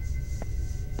trouble.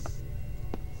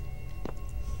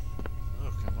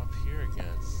 Look, I'm up here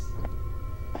again.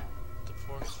 The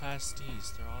poor class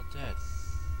Ds, they're all dead.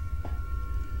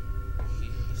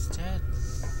 He's dead.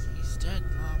 He's dead,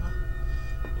 mama.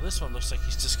 Well, this one looks like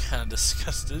he's just kind of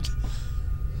disgusted.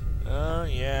 Oh,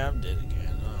 yeah, I'm dead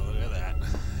again. Oh, look at that.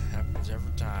 Happens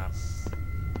every time.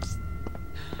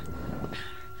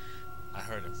 I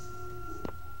heard him.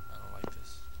 I don't like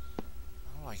this. I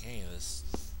don't like any of this.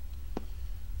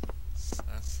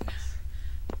 Okay.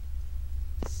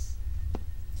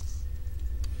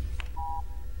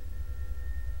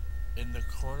 In the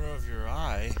corner of your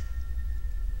eye?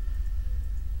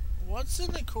 What's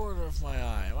in the corner of my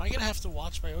eye? Am I gonna have to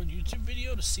watch my own YouTube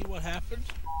video to see what happened?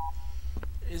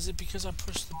 Is it because I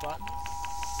pushed the button?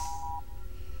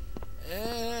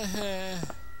 Okay,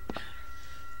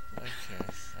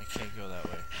 I can't go that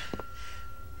way.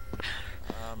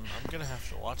 I'm gonna have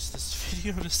to watch this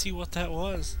video to see what that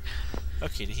was.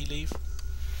 Okay, did he leave?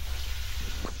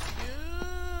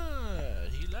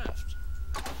 Good, he left.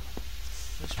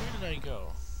 Which way did I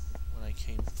go when I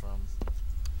came from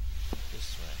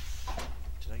this way?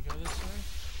 Did I go this way?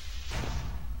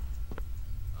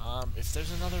 If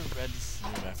there's another red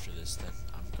room after this, then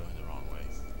I'm going the wrong way.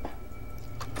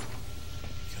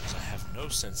 no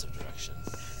sense of direction.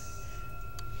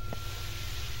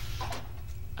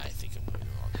 I think I'm going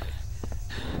the wrong way.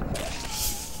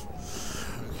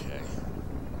 Okay.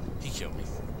 He killed me.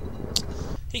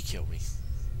 He killed me.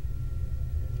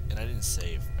 And I didn't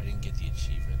save. I didn't get the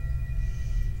achievement.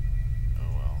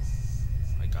 Oh well.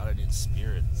 I got it in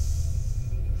spirit.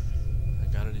 I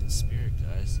got it in spirit,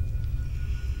 guys.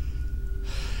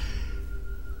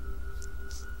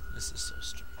 This is so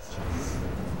strange.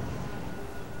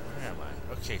 Where am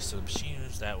I? Okay, so the machine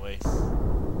moves that way.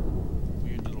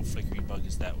 Weird little flickery bug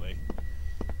is that way.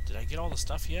 Did I get all the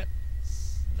stuff yet?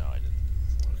 No, I didn't.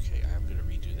 Okay, I'm gonna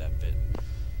redo that bit.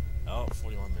 Oh,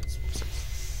 41 minutes.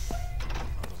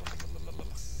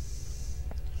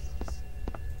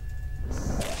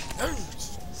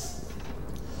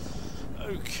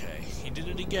 Okay, he did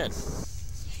it again.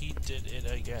 He did it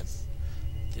again.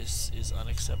 This is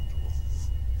unacceptable.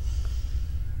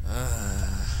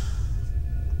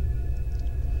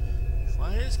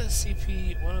 Why is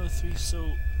SCP-103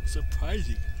 so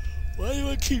surprising? Why do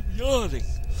I keep yawning?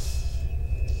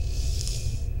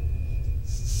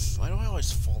 Why do I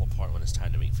always fall apart when it's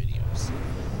time to make videos?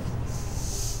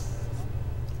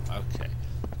 Okay,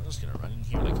 I'm just gonna run in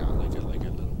here like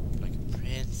a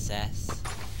princess.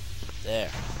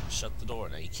 There, shut the door.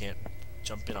 Now you can't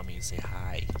jump in on me and say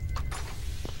hi.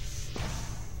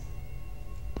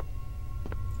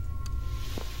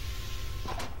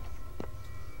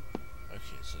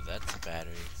 Okay, so that's a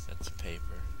battery. That's a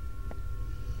paper.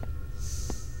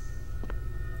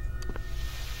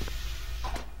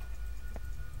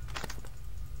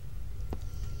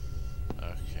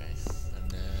 Okay, and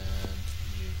then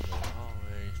you go the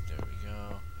hallway. There we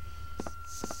go.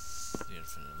 The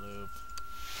infinite loop.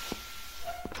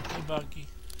 Hey, Buggy.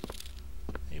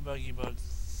 Hey, Buggy Bug.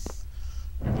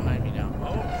 You're behind me now.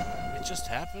 Oh, it just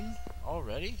happened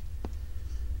already?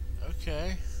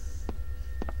 Okay.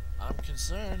 I'm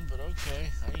concerned, but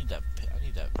okay. I need that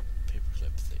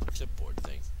paperclip thing, clipboard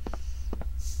thing.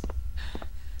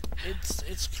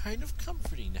 It's kind of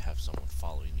comforting to have someone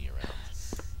following me around.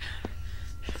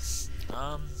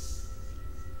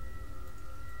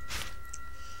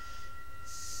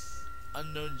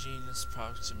 Unknown genus,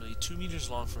 approximately 2 meters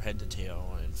long for head to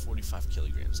tail and 45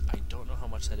 kilograms. I don't know how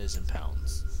much that is in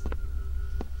pounds.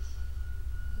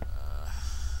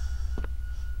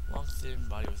 Long, thin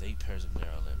body with 8 pairs of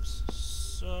narrow limbs.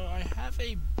 So I have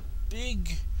a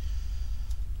big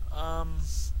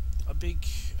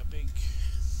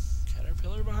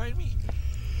caterpillar behind me.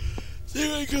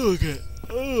 There I go again.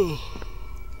 Oh.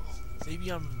 Maybe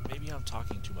I'm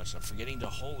talking too much. I'm forgetting the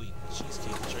holy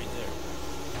cheesecake is right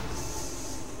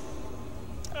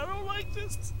there. I don't like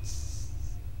this.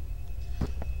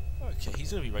 Okay,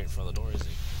 he's gonna be right in front of the door, is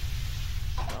he?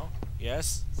 No?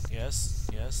 Yes? Yes?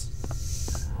 Yes?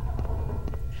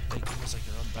 Thank goodness I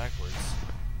can run backwards.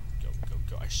 Go, go,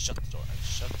 go. I shut the door. I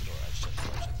shut the door. I shut the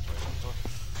door. I shut the door. I shut the door.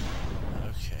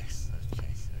 Okay.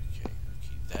 Okay. Okay.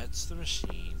 Okay. That's the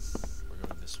machine. We're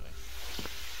going this way.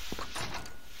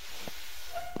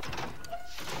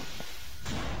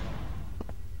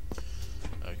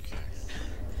 Okay.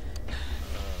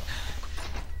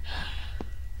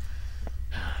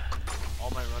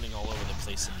 All my running all over the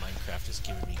place in Minecraft is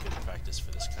giving me good practice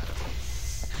for this kind of thing.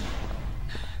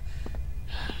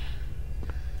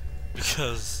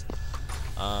 Because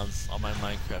on my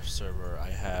Minecraft server I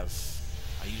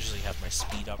usually have my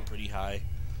speed up pretty high,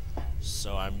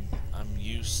 so I'm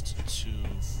used to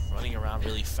running around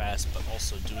really fast but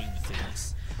also doing the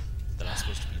things that I'm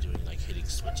supposed to be doing, like hitting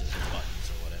switches and buttons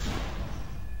or whatever,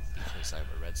 because I'm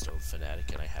a redstone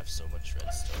fanatic and I have so much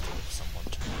redstone that if someone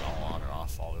turned it all on or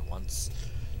off all at once,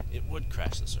 it would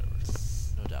crash the server,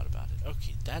 no doubt about it.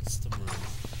 Okay, that's the room.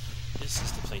 This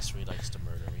is the place where he likes to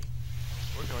murder me.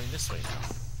 We're going this way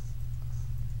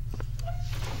now.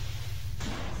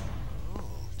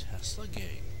 Oh, Tesla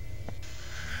gate.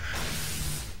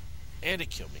 And it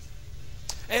killed me.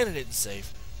 And it didn't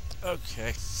save. Okay.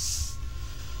 It's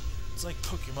like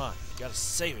Pokemon. You gotta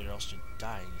save it or else you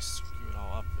die and you screw it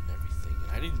all up and everything.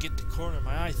 And I didn't get the corner of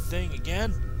my eye thing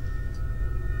again.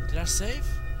 Did I save?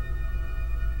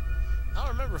 I don't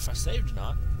remember if I saved or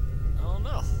not. I don't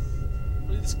know.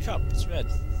 Look at this cup. It's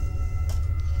red.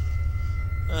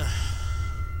 Here,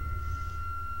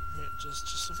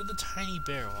 just look at the tiny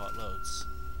bear while it loads.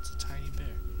 It's a tiny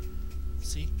bear.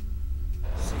 See?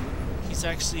 See? He's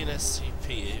actually an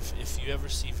SCP. If you ever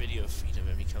see video feed of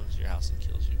him, he comes to your house and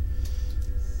kills you.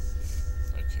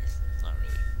 Okay, not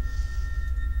really.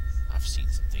 I've seen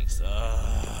some things.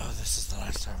 This is the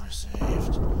last time I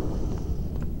saved.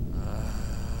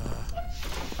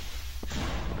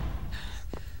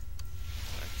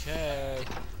 Okay.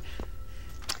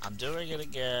 I'm doing it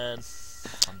again.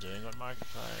 I'm doing what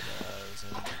Markiplier does,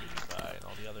 and PewDiePie, and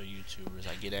all the other YouTubers.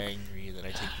 I get angry, and then I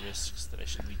take risks that I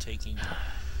shouldn't be taking.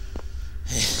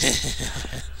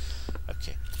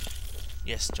 Okay.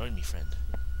 Yes, join me, friend.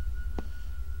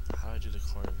 How do I do the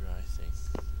corner of your eye thing?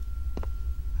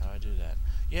 How do I do that?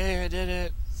 Yay, I did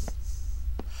it!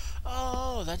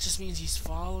 Oh, that just means he's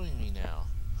following me now.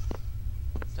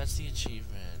 That's the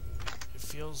achievement. It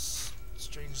feels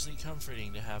strangely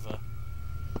comforting to have a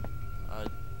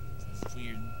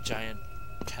weird giant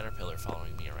caterpillar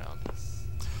following me around.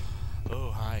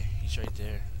 Oh, hi. He's right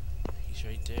there. He's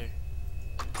right there.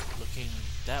 Looking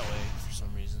that way for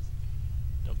some reason.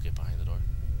 Don't get behind the door.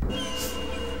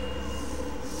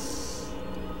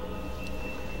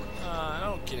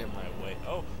 Don't get in my way.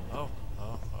 Oh,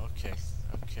 okay.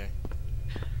 Can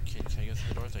I go through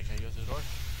the door? Can I go through the door?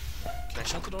 Can I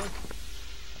shut the door?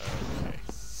 Okay.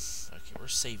 Okay, we're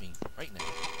saving right now.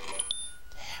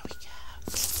 There we go.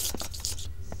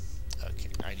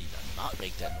 Okay, I need to not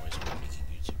make that noise when I'm making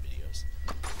YouTube videos.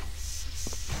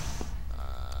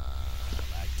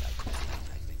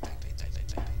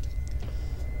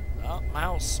 Oh,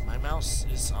 mouse. My mouse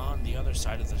is on the other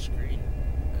side of the screen.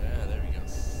 Yeah, there we go.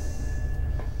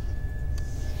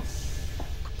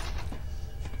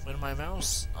 When my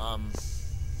mouse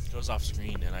goes off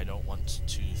screen and I don't want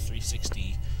to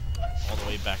 360 all the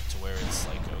way back to where it's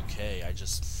like okay, I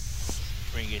just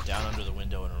bring it down under the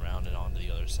window and around and onto the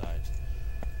other side,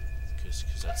 because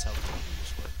that's how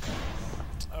computers work.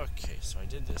 Okay, so I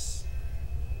did this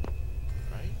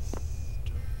right.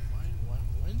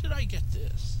 When did I get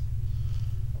this?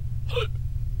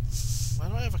 Why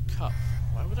do I have a cup?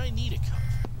 Why would I need a cup?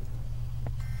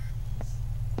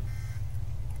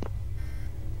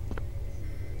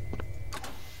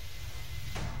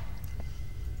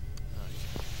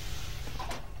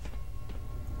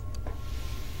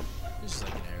 This is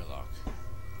like an airlock.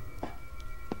 I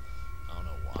don't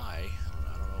know why. I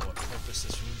don't know what purpose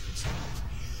this room can serve.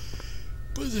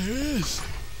 But there is.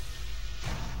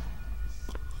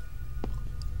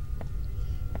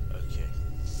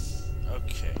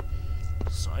 Okay.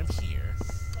 So I'm here.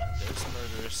 There's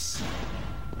murderous.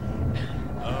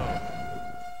 Oh.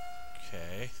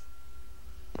 Okay.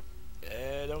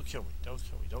 Don't kill me. Don't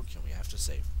kill me. Don't kill me. I have to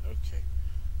save. Okay.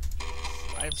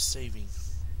 I'm saving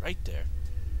right there.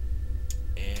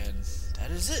 And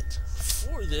that is it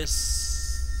for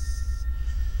this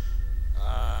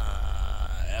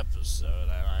episode.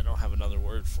 I don't have another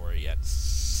word for it yet.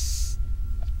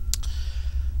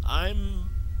 I'm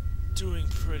doing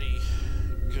pretty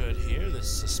good here. This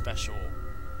is a special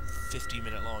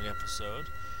 50-minute long episode.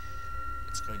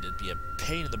 It's going to be a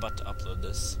pain in the butt to upload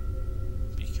this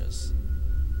because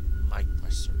my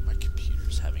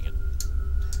computer's having a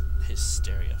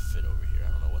hysteria fit over here. I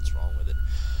don't know what's wrong with it.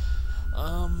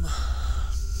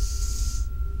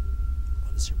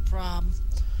 What is your problem?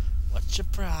 What's your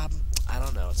problem? I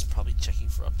don't know. It's probably checking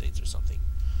for updates or something.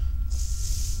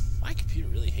 My computer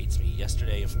really hates me.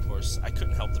 Yesterday, of course, I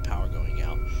couldn't help the power going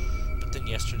out. But then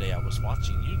yesterday I was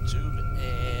watching YouTube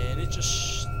and it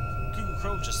just Google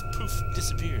Chrome just poof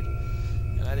disappeared.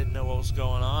 And I didn't know what was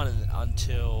going on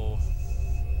until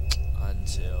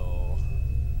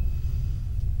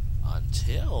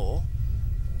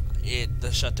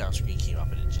the shutdown screen came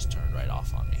up and it just turned right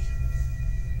off on me.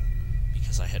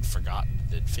 Because I had forgotten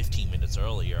that 15 minutes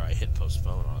earlier I hit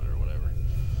postpone on it or whatever.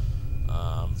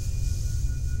 I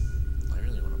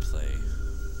really want to play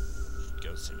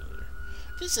Ghost Simulator.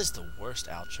 This is the worst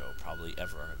outro probably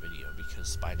ever on a video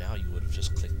because by now you would have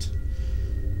just clicked,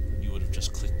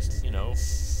 you know,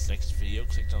 next video,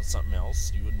 clicked on something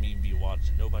else. You wouldn't even be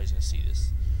watching. Nobody's gonna see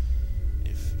this.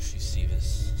 If you see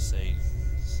this, say,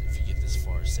 if you get this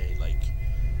far, say like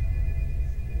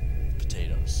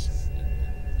potatoes in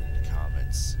the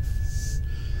comments.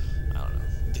 I don't know.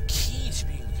 The key to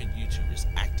being a good YouTuber is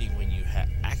acting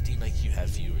like you have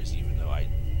viewers, even though I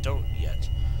don't yet.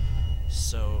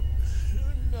 So who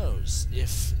knows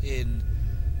if in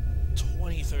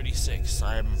 2036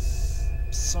 I'm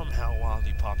somehow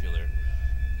wildly popular,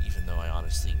 even though I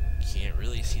honestly can't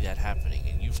really see that happening.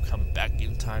 And you've come back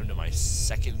in time to my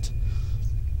second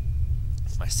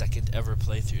ever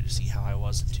playthrough to see how I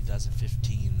was in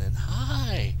 2015. Then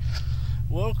hi,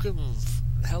 welcome,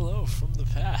 hello from the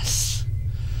past.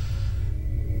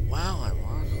 Wow, I'm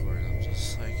awkward. I'm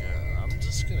just like, I'm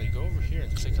just gonna go over here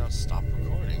and click on stop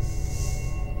recording.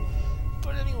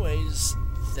 But anyways,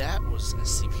 that was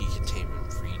SCP Containment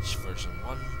Breach version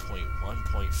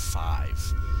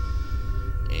 1.1.5.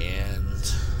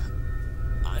 And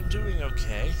I'm doing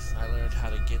okay. I learned how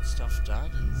to get stuff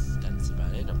done, and that's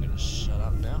about it. I'm gonna shut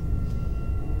up now.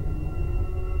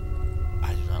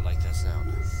 I do not like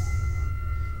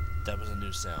that was a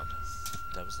new sound.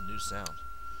 That was a new sound.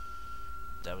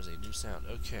 That was a new sound.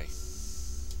 Okay.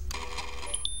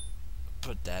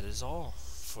 But that is all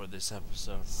for this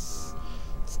episode.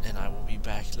 And I will be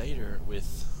back later with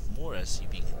more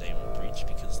SCP Containment Breach,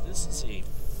 because this is a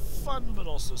fun but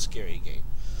also scary game.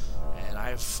 And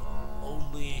I've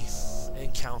only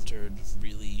encountered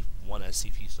really one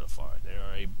SCP so far. There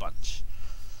are a bunch.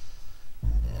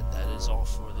 And that is all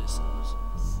for this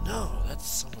episode. No, that's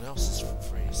someone else's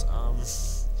phrase.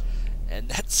 And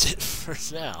that's it for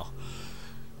now.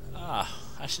 I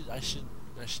should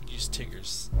use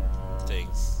Tigger's thing.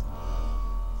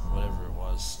 Whatever it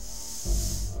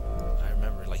was. I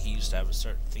remember, like, he used to have a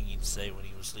certain thing he'd say when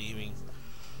he was leaving.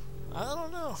 I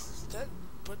don't know.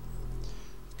 But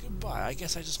goodbye. I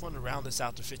guess I just want to round this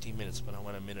out to 15 minutes, but I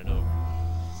went a minute over.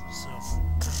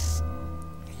 So,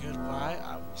 goodbye.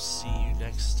 I will see you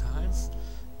next time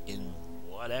in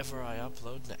whatever I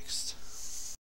upload next.